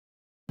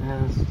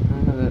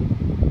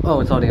Oh,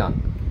 it's already on.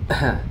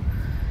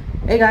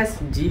 Hey guys,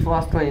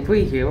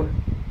 GFloss23 here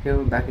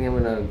back again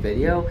with another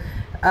video.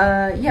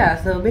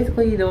 Yeah, so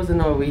basically there was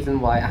no reason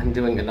why I'm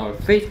doing another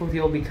facial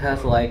video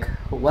because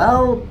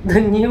well, the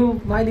new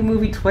Mighty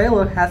movie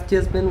trailer has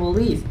just been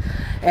released.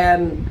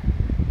 And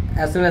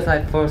as soon as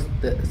I first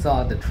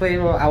saw the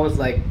trailer, I was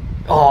like,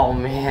 oh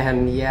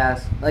man,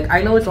 yes. Like,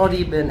 I know it's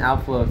already been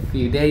out for a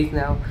few days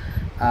now.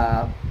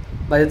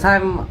 By the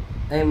time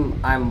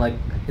I'm like,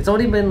 it's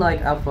already been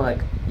out for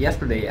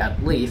yesterday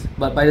at least,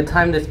 but by the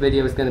time this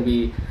video is gonna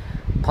be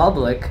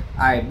public,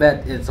 I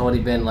bet it's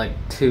already been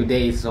 2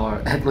 days or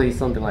at least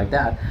something like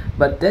that.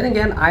 But then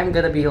again, I'm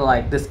gonna be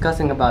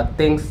discussing about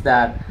things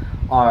that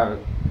are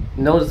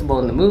noticeable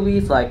in the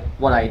movies, like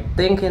what I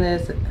think it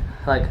is,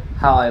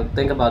 how I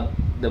think about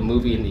the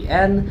movie in the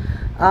end.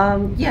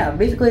 Yeah,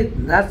 basically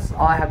that's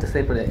all I have to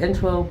say for the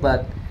intro.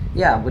 But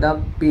yeah,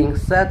 without being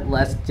said,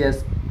 let's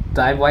just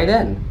dive right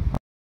in.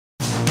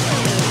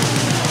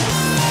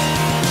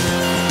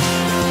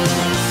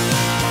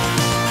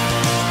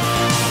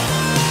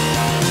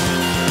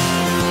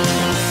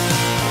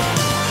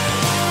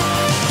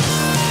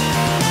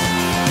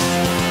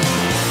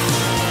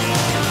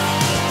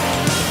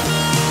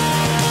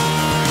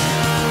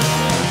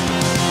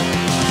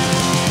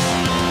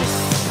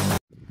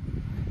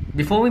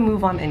 Before we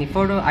move on any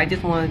further, I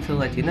just wanted to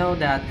let you know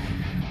that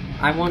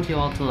I want you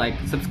all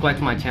to subscribe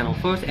to my channel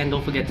first, and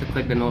don't forget to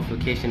click the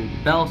notification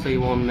bell so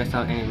you won't miss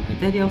out any of my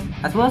videos,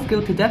 as well as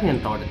go to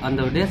DeviantArt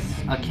under this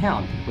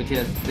account,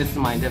 this is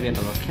my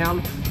DeviantArt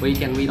account, where you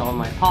can read all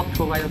my Pop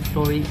write-up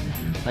stories.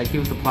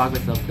 Here's the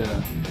progress of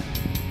the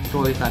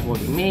stories I've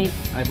already made.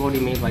 I've already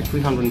made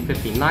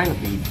 359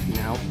 of these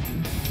now.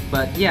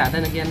 But yeah,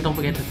 then again, don't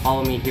forget to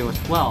follow me here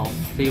as well,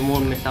 so you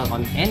won't miss out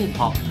on any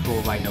Pop Patrol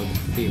write-up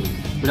series.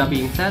 With that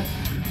being said,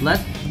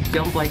 let's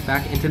jump right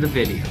back into the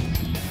video.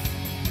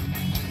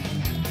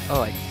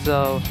 Alright,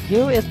 so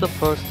here is the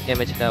first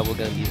image that we're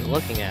going to be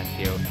looking at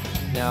here.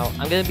 Now,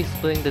 I'm going to be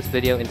splitting this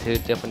video into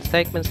different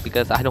segments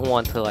because I don't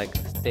want to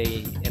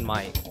stay in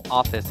my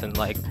office and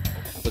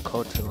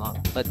record too long.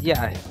 But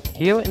yeah,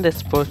 here in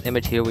this first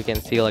image here, we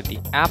can see the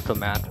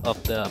aftermath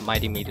of the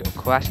mighty meteor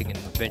crashing in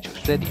Adventure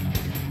City.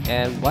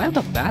 And right off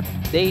the bat,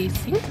 they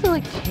seem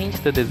to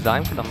change the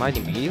design for the mighty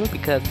meteor,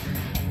 because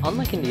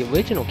unlike in the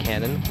original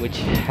canon, which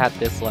had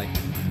this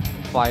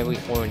fiery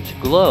orange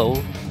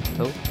glow,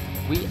 so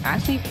we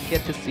actually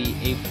get to see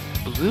a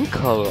blue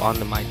color on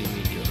the mighty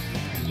meteor.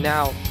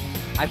 Now,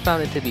 I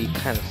found it to be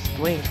kind of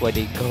strange why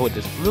they go with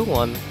this blue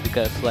one,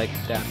 because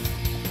that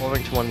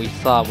orange one we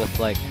saw was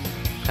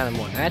kind of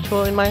more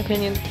natural in my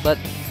opinion, but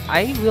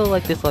I really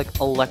like this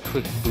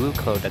electric blue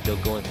color that they're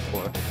going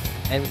for.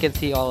 And we can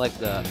see all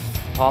the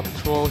Paw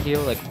Patrol here,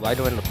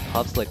 Ryder and the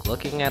Pups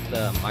looking at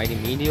the mighty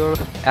meteor,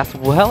 as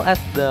well as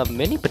the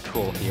Mini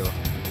Patrol here,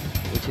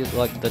 which is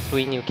the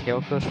 3 new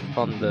characters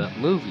from the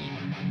movie.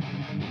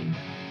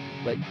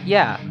 But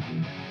yeah,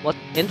 what's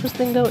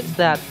interesting though is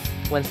that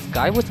when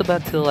Sky was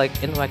about to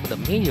interact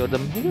with the meteor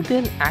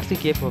didn't actually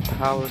give her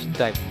powers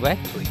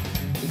directly.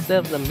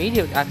 Instead, the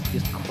meteor actually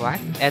just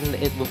cracked and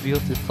it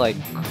reveals this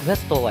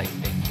crystal-like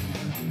thing.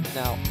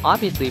 Now,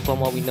 obviously,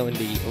 from what we know in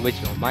the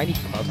original Mighty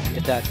Pups,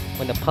 is that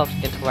when the Pups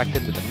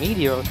interacted with the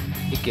meteor,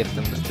 it gives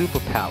them the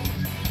superpowers.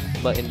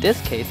 But in this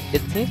case,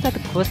 it seems that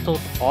the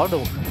crystals are the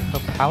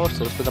power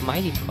source for the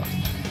Mighty Pups.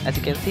 As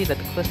you can see, that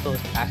the crystal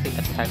is actually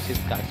attached to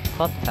Sky's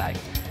Pup tag.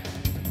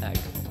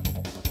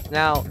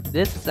 Now,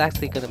 this is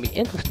actually gonna be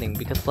interesting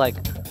because,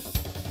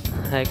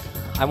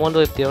 I wonder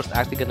if there's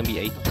actually gonna be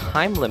a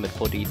time limit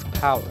for these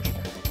powers.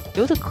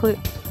 There's a clear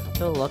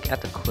look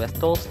at the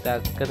crystals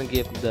that's gonna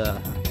give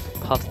the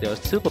Pups their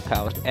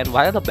superpowers, and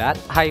right off the bat,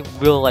 I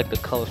really like the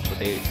colors for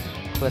these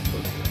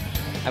crystals here.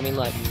 I mean,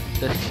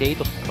 the shade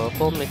of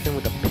purple mixing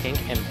with the pink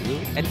and blue,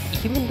 and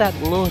even that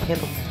little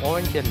hint of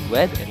orange and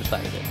red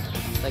inside of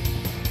it.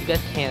 You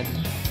guys can't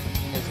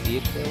see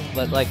it here,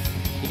 but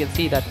you can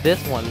see that this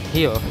one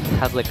here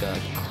has a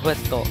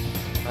crystal,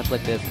 has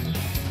this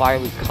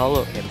fiery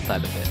color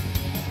inside of it.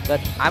 But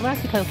I'm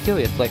actually kind of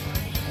curious,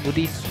 do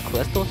these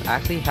crystals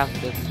actually have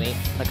the same,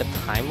 a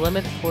time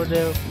limit for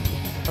their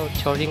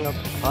charging of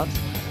the Pups?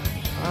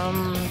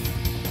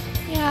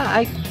 Yeah,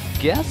 I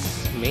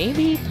guess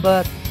maybe,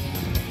 but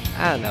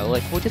I don't know,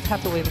 we'll just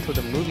have to wait until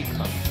the movie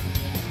comes.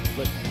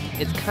 But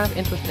it's kind of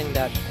interesting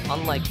that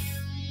unlike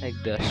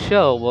the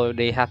show where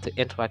they have to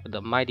interact with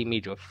the mighty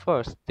meteor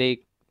first, they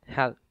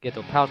get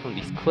their powers from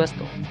these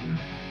crystals.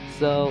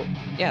 So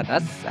yeah,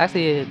 that's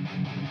actually a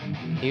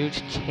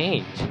huge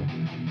change.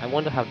 I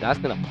wonder how that's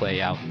gonna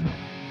play out.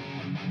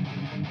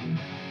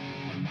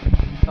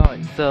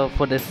 Alright, so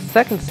for the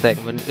second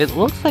segment, it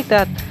looks like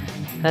that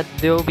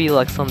there will be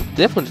some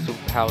different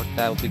superpowers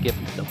that will be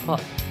given to the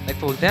Pups.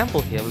 For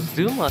example here,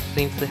 Zuma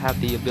seems to have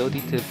the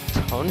ability to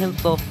turn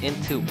himself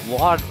into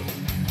water.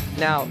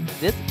 Now,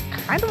 this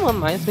kind of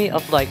reminds me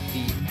of the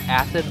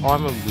acid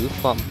armor move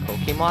from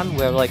Pokemon,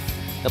 where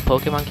the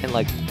Pokemon can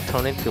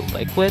turn into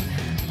liquid,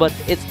 But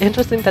it's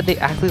interesting that they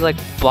actually like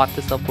brought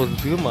this up for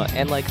Zuma,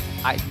 and like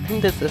I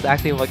think this is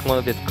actually like one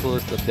of his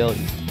coolest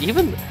abilities.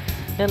 Even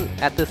and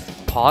at this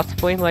pause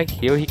frame right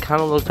here, he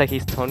kind of looks like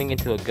he's turning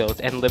into a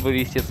ghost, and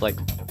Liberty's just like,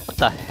 what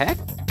the heck?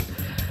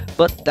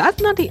 But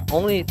that's not the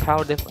only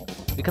power difference,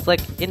 because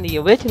like in the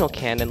original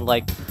canon,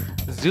 like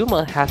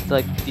Zuma has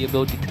like the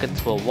ability to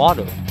control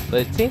water,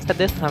 but it seems that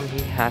this time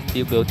he has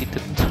the ability to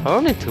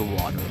turn into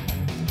water.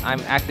 I'm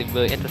actually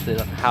really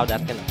interested in how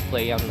that's gonna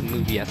play out in the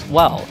movie as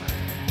well.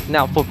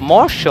 Now for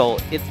Marshall,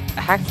 it's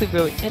actually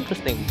very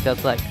interesting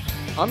because like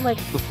unlike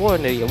before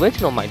in the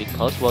original Mighty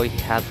Pups where he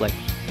has like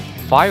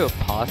fire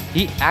paws,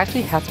 he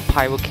actually has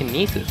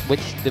pyrokinesis, which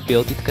is the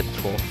ability to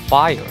control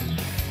fire.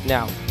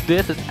 Now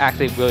this is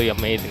actually really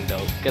amazing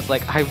though, because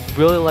like I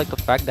really like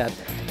the fact that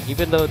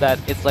even though that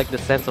it's like the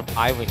sense of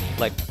irony,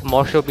 like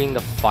Marshall being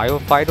the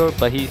firefighter,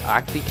 but he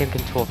actually can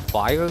control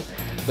fire.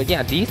 But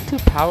yeah, these two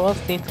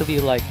power-ups seem to be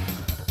like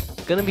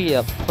gonna be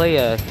play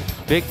a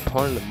big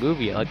part in the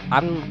movie. Like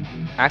I'm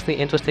actually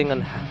interested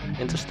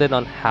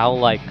on how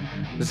like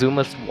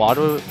Zuma's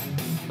water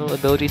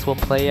abilities will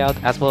play out,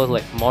 as well as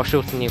like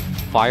Marshall's new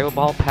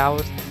fireball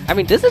powers. I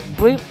mean, this is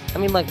pretty. I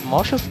mean, like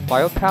Marshall's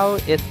fire power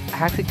is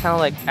actually kind of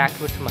like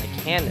accurate to my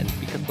canon,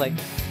 because like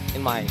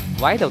in my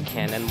Rhino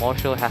canon,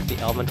 Marshall has the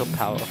elemental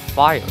power of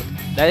fire.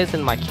 That is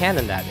in my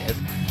canon, that is.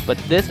 But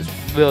this is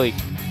really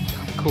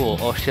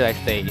cool, or should I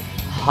say,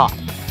 hot.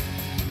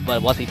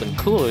 But what's even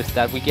cooler is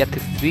that we get to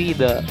see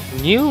the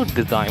new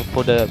design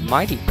for the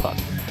Mighty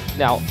Pups.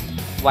 Now,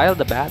 right off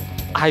the bat,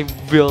 I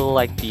really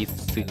like these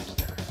suits.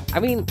 I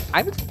mean,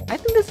 I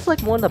think this is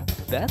like one of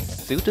the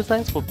best suit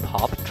designs for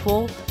Paw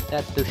Patrol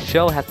that the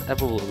show has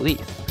ever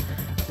released.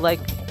 Like,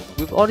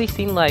 we've already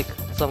seen like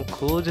some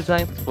cool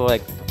designs for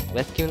like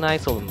Rescue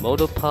Knights or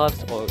Moto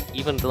Pups or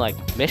even like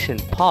Mission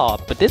Paw,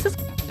 but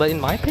in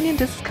my opinion,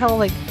 this is kind of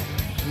like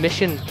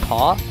Mission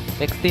Paw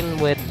mixed in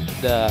with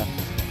the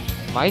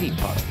Mighty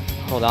Pups.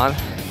 Hold on.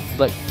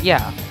 But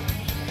yeah,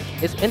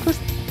 it's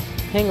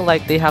interesting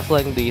like they have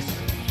like these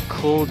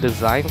cool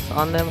designs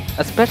on them,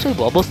 especially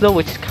Bubbles though,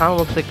 which kind of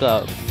looks like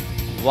a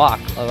rock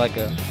or like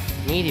a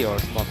meteor or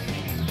something.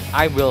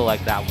 I really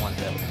like that one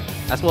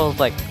though, as well as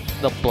like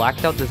the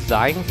blacked out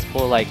designs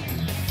for like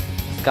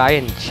Sky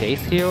and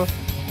Chase here.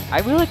 I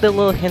really like the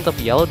little hint of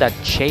yellow that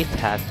Chase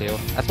has here,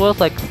 as well as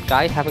like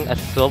Sky having a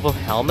silver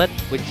helmet,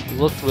 which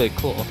looks really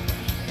cool.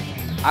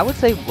 I would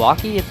say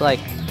Rocky is like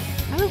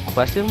kind of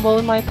questionable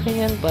in my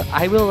opinion, but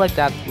I really like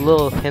that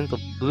little hint of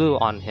blue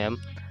on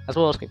him, as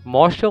well as like,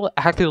 Marshall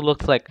actually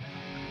looks like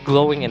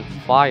glowing in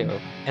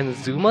fire, and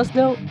Zuma's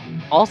though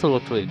also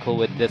looks really cool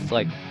with this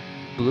like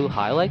blue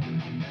highlight,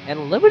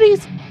 and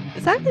Liberty's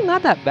it's actually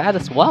not that bad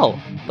as well,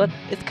 but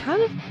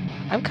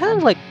I'm kind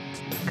of like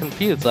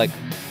confused, like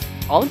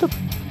all the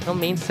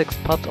main 6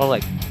 pups are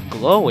like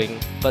glowing,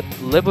 but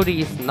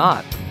Liberty is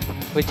not,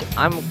 which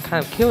I'm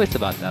kind of curious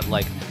about that.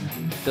 Like,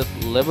 does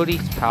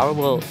Liberty's power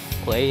will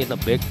play in a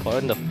big part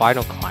in the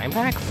final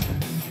climax?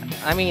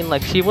 I mean,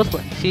 like she's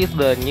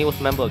the newest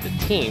member of the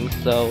team,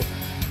 so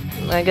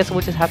I guess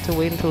we'll just have to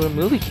wait until the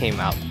movie came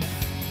out.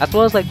 As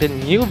well as like the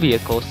new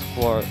vehicles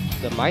for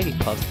the Mighty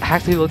Pups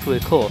actually looks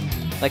really cool.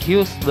 Like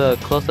here's the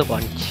close-up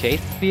on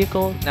Chase's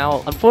vehicle.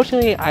 Now,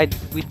 unfortunately,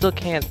 we still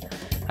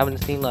haven't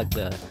seen like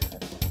the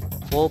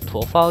full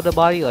profile of the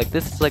body. Like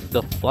this is like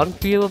the front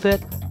view of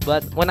it,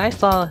 but when I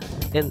saw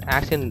in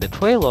action in the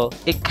trailer,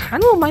 it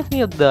kind of reminds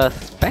me of the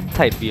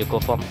Spec-type vehicle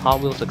from Hot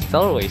Wheels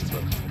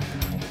Accelerator,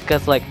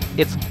 because like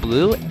it's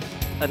blue,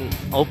 an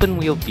open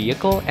wheel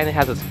vehicle, and it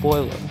has a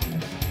spoiler.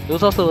 There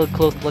was also a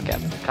close look at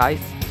Sky's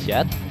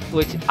jet,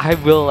 which I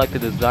really like the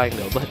design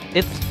though, but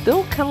it's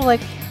still kind of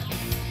like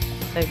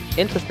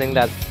interesting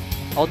that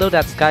although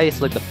that Sky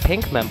is like the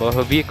pink member,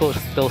 her vehicle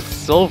is still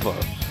silver.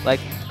 Like,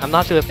 I'm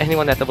not sure if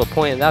anyone has ever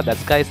pointed out that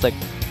Sky's like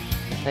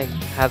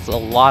has a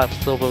lot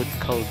of silver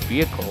colored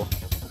vehicle,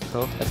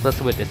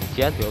 especially with this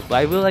jet here, but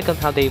I really like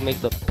how they make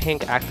the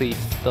pink actually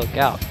stick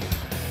out.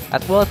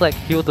 As well as like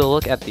here's a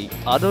look at the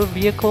other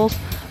vehicles,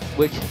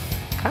 which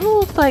kind of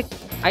looks like,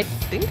 I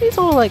think these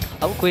are like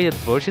upgraded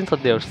versions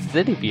of their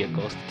city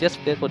vehicles, just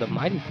fit for the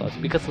Mighty Pups,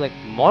 because like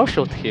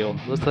Marshall's here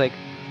looks like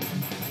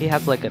he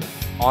has like an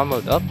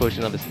armored up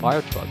version of his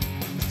fire truck.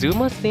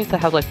 Zuma seems to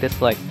have like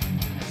this like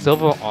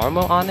silver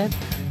armor on it,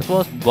 as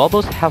well as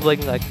Bubbles have like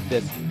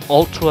this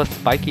ultra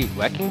spiky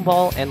wrecking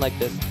ball and like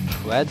this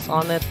treads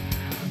on it,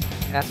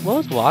 as well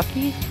as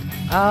Rocky.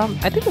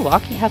 I think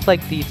Rocky has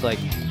like these like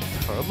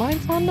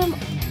turbines on them.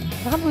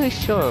 I'm not really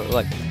sure.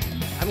 Like,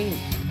 I mean,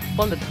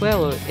 from the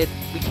trailer,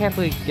 we can't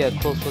really get a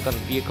close look on the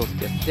vehicles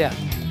just yet.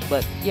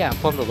 But yeah,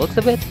 from the looks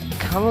of it,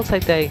 kind of looks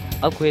like they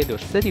upgraded their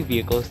city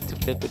vehicles to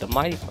fit with the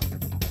Mighty Pups,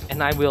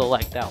 and I really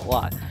like that a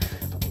lot.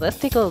 Let's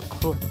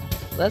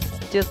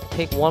just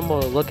take one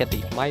more look at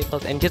the Mighty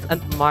Pups and just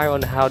admire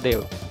on how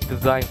they're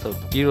designed so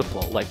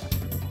beautiful. Like,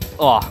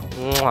 oh,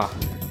 mwah,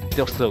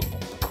 they're so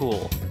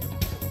cool.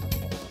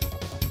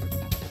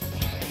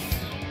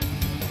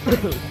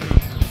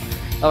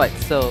 Alright,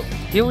 so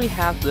here we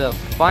have the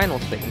final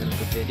segment of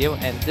the video,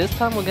 and this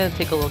time we're gonna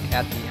take a look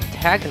at the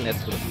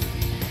antagonist for the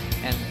movie.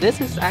 and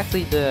this is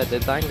actually the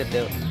design that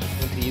they're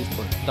going to use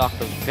for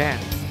Dr.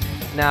 Vance.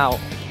 Now,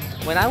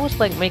 when I was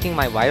like making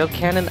my Vital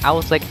Cannon, I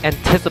was like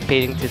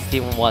anticipating to see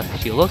what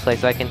she looks like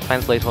so I can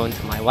translate her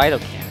into my Vital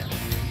Cannon.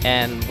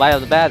 And right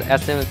off the bat,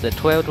 as soon as the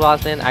trailer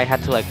drops in, I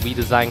had to like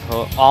redesign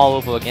her all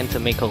over again to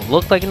make her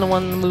look like in the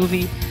one in the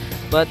movie.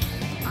 But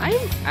I'm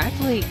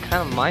actually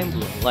kind of mind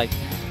blown. Like,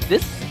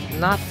 this is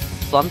not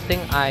something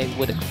I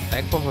would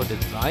expect from her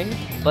design,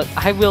 but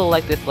I really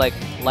like this like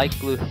light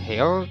blue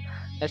hair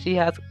that she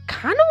has.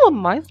 Kind of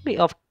reminds me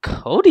of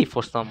Cody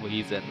for some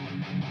reason.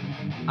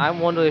 I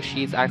wonder if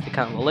she's actually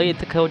kind of related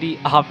to Cody.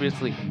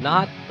 Obviously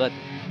not, but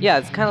yeah,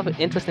 it's kind of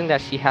interesting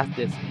that she has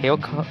this hair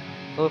color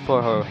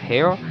for her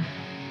hair.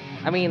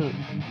 I mean,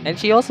 and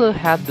she also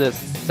had the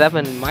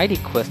 7 mighty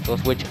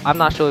crystals, which I'm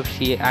not sure if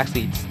she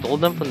actually stole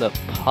them from the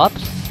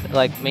Pups.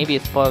 Like, maybe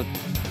it's part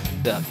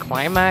of the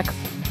climax.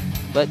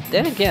 But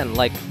then again,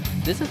 like,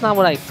 this is not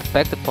what I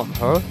expected from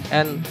her,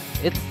 and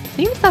it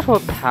seems that her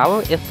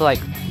power is like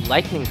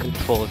lightning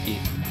control, if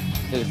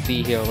you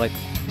see here. Like,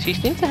 she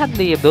seems to have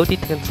the ability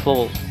to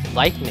control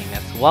lightning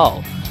as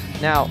well.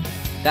 Now,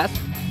 that's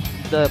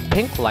the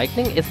pink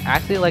lightning is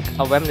actually like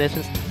a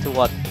reminiscence to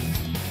what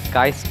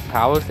Guy's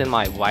powers in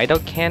my Vital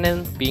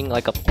Cannon being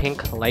like a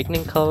pink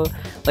lightning color.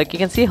 Like, you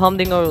can see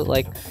Humdinger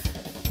like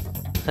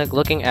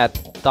looking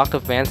at Dr.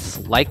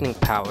 Vance's lightning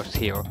powers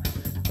here.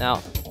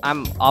 Now,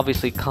 I'm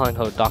obviously calling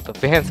her Dr.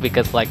 Vance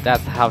because like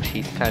that's how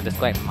she's kind of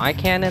described in my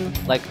canon.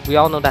 Like, we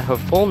all know that her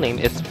full name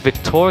is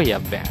Victoria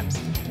Vance,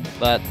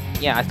 but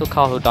yeah, I still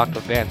call her Dr.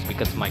 Vance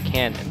because of my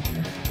canon.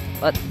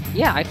 But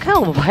yeah, I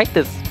kind of like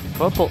this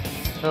purple,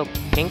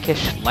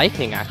 pinkish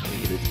lightning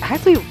actually. It's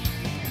actually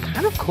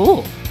kind of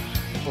cool.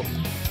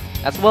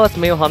 As well as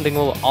Male Humdinger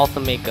will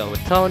also make a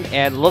return,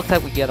 and looks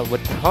like we get a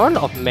return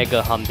of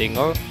Mega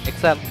Humdinger,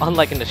 except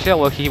unlike in the show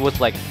where he was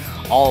like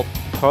all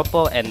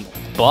purple and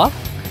buff,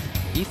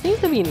 he seems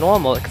to be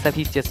normal except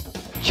he's just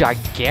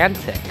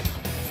gigantic.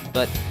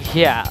 But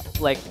yeah,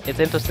 like, it's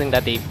interesting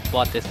that they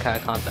brought this kind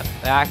of concept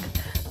back.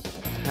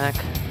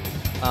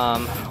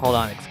 Hold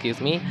on, excuse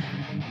me.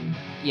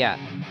 Yeah,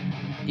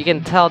 you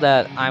can tell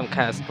that I'm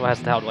kind of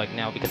stressed out right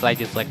now because I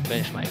just like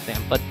finished my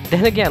exam. But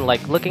then again,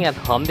 like, looking at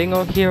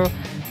Humdinger here,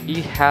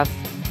 he has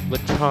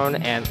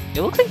returned and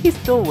it looks like he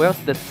still wears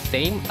the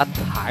same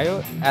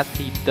attire as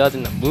he does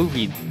in the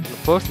movie, the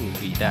first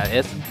movie that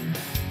is.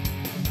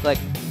 Like,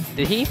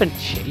 did he even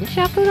change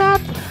after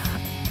that?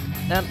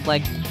 And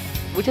like,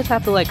 we just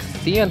have to like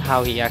see on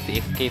how he actually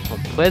escaped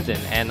from prison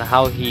and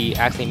how he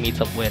actually meets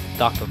up with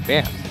Dr.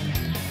 Vance.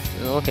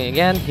 Looking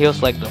again,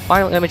 here's like the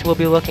final image we'll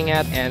be looking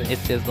at, and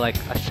it's just like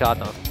a shot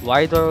of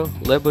Ryder,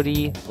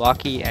 Liberty,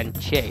 Rocky, and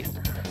Chase.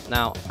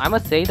 Now, I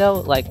must say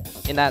though, like,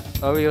 in that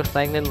earlier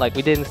segment, like,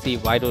 we didn't see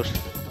Ryder's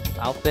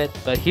outfit,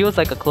 but he was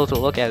like a closer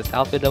look at his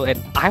outfit though,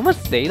 and I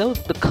must say though,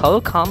 the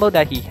color combo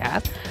that he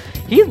has,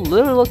 he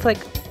literally looks like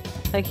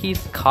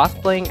he's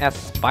cosplaying as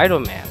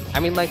Spider-Man. I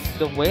mean, like,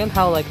 the way and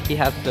how like he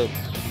has the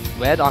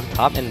red on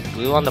top and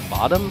blue on the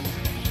bottom.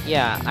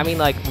 Yeah, I mean,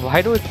 like,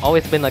 Ryder has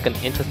always been like an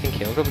interesting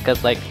character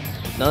because like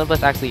none of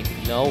us actually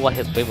know what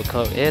his favorite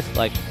color is.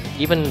 Like,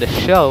 even in the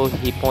show,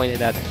 he pointed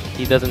that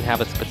he doesn't have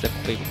a specific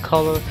favorite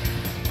color.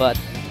 But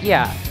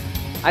yeah,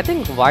 I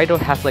think Ryder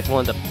has like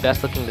one of the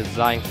best looking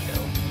designs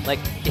still. Like,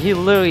 he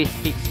literally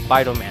speaks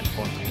Spider-Man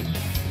for me.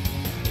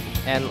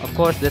 And of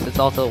course, this is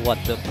also what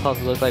the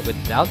Pups looks like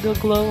without the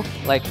glow.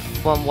 Like,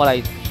 from what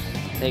I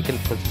can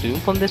presume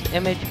from this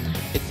image,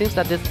 it seems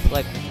that this is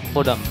like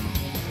for the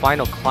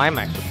final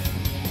climax.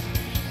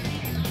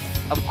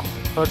 Of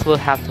course, we'll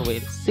have to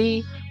wait and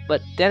see.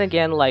 But then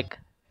again, like,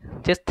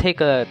 just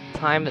take a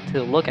time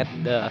to look at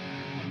the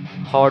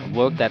hard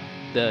work that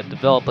the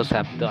developers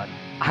have done.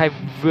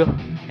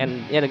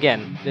 And yet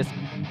again, this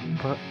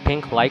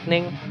pink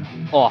lightning,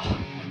 oh,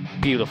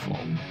 beautiful.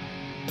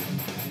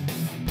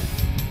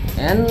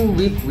 And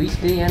we've reached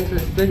the end of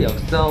this video.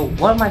 So,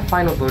 what are my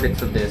final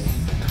verdicts of this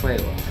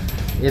trailer?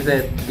 Is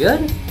it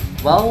good?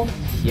 Well,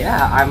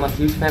 yeah, I'm a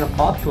huge fan of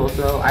Paw Patrol,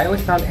 so I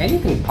always found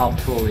anything Paw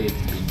Patrol related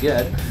to be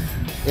good.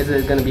 Is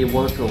it gonna be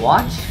worth to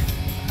watch?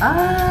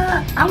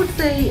 I would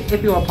say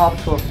if you're a Paw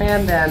Patrol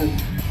fan, then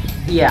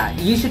yeah,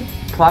 you should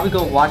probably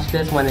go watch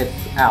this when it's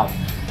out.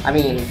 I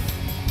mean,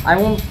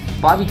 I'll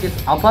probably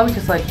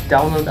just like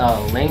download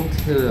a link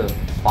to the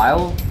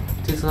file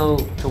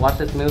to watch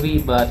this movie,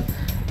 but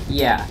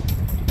yeah,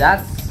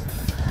 that's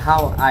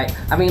how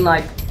I mean,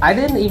 like, I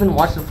didn't even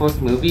watch the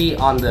first movie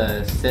on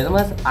the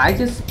cinemas. I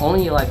just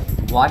only like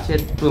watch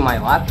it through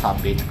my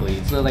laptop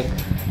basically. So like,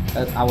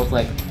 I was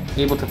like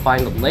able to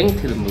find the link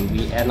to the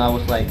movie, and I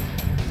was like,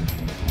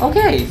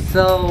 okay,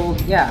 so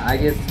yeah, I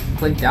just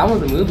clicked download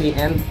the movie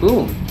and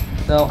boom.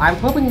 So I'm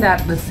hoping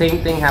that the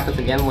same thing happens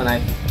again when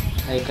I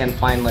can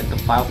find like the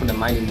file for the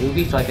Mighty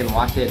movie so I can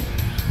watch it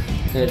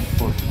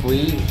for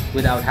free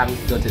without having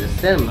to go to the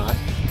cinema.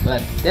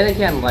 But then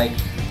again, like,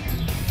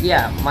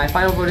 yeah, my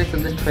final verdict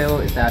of this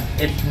trailer is that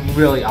it's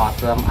really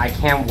awesome. I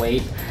can't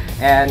wait.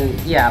 And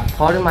yeah,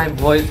 pardon my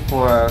voice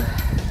for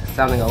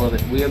sounding a little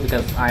bit weird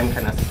because I'm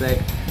kind of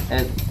sick.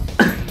 And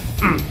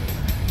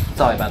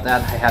Sorry about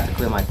that, I had to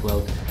clear my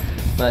throat.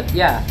 But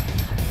yeah,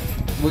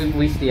 we've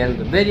reached the end of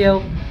the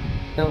video.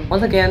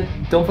 Once again,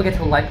 don't forget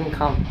to like and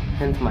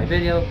comment my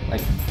video,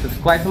 like,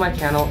 subscribe to my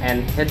channel,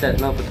 and hit that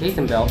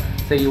notification bell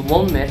so you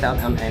won't miss out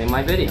on any of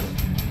my videos.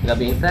 With that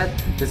being said,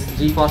 this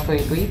is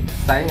GForce23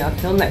 signing out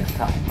till next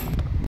time.